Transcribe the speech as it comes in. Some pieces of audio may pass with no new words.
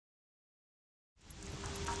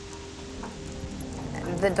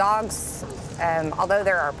The dogs, although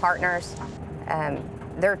they're our partners,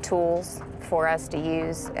 they're tools for us to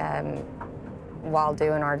use while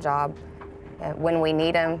doing our job. When we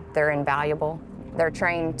need them, they're invaluable. They're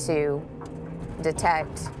trained to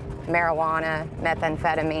detect marijuana,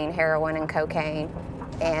 methamphetamine, heroin, and cocaine.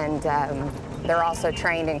 And they're also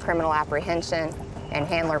trained in criminal apprehension and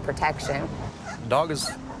handler protection. The dog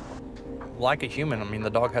is like a human. I mean,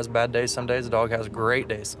 the dog has bad days some days, the dog has great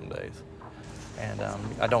days some days. And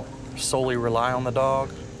I don't solely rely on the dog,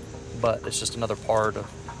 but it's just another part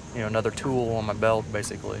of, another tool on my belt,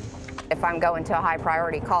 basically. If I'm going to a high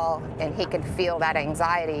priority call and he can feel that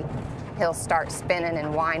anxiety, he'll start spinning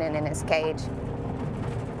and whining in his cage.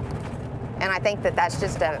 And I think that that's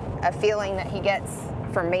just a feeling that he gets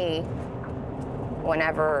from me.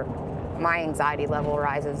 Whenever my anxiety level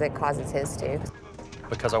rises, it causes his to.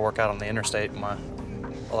 Because I work out on the interstate,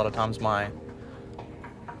 a lot of times my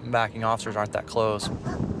backing officers aren't that close.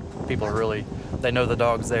 People are really, they know the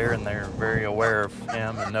dog's there and they're very aware of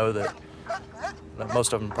him and know that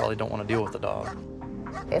most of them probably don't want to deal with the dog.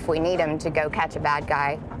 If we need him to go catch a bad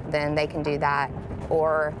guy, then they can do that.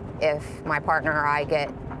 Or if my partner or I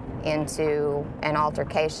get into an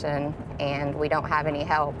altercation and we don't have any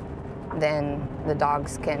help, then the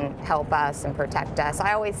dogs can help us and protect us.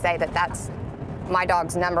 I always say that that's my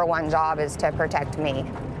dog's #1 job, is to protect me.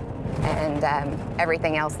 And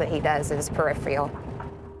everything else that he does is peripheral.